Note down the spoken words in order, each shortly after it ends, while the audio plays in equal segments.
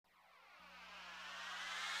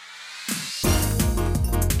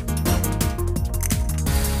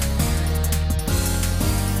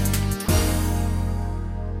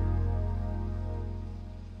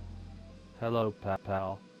Hello,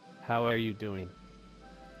 pal. How are you doing?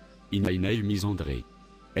 My name is André.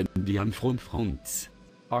 And I am from France.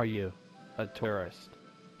 Are you a tourist?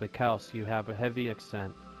 Because you have a heavy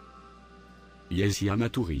accent. Yes, I am a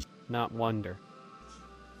tourist. Not wonder.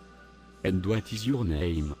 And what is your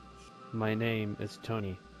name? My name is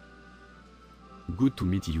Tony. Good to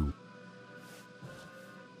meet you.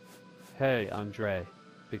 Hey, Andre.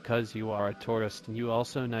 Because you are a tourist and you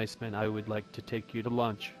also nice man, I would like to take you to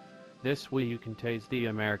lunch. This way you can taste the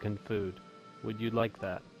American food. Would you like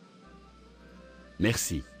that?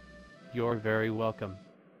 Merci. You're very welcome.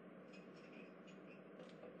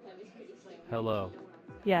 Hello.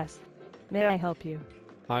 Yes. May I help you?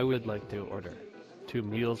 I would like to order 2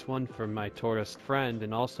 meals, one for my tourist friend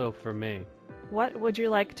and also for me. What would you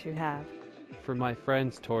like to have? For my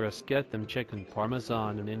friend's tourist, get them chicken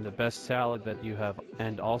parmesan and in the best salad that you have,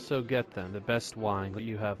 and also get them the best wine that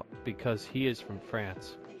you have, because he is from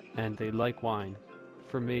France, and they like wine.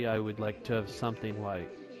 For me, I would like to have something like,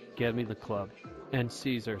 get me the club, and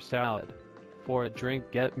Caesar salad. For a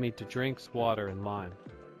drink, get me 2 drinks, water and lime.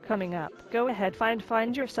 Coming up. Go ahead,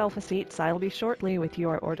 find yourself a seat. I'll be shortly with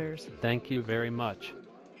your orders. Thank you very much.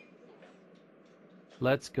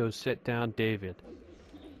 Let's go sit down, David.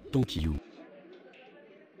 Thank you.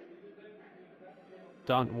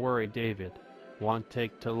 Don't worry, David. Won't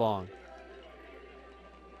take too long.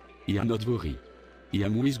 I am not worried. I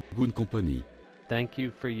am with good company. Thank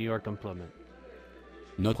you for your compliment.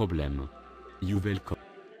 No problem. You welcome.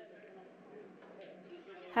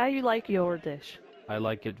 How you like your dish? I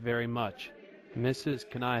like it very much. Mrs.,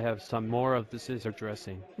 can I have some more of the Caesar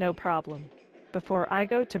dressing? No problem. Before I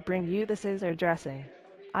go to bring you the Caesar dressing,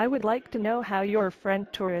 I would like to know how your friend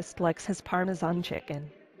tourist likes his Parmesan chicken.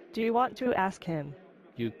 Do you want to ask him?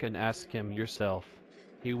 You can ask him yourself.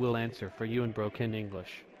 He will answer for you in broken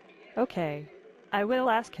English. Okay. I will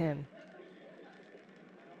ask him.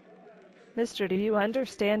 Mister, do you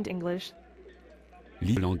understand English?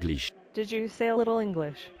 Little English. Did you say a little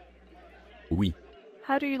English? Oui.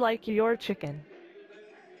 How do you like your chicken?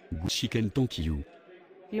 Good chicken, thank you.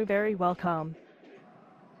 You're very welcome.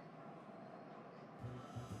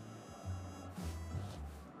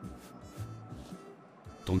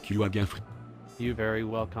 Thank you again. You very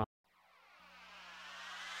welcome.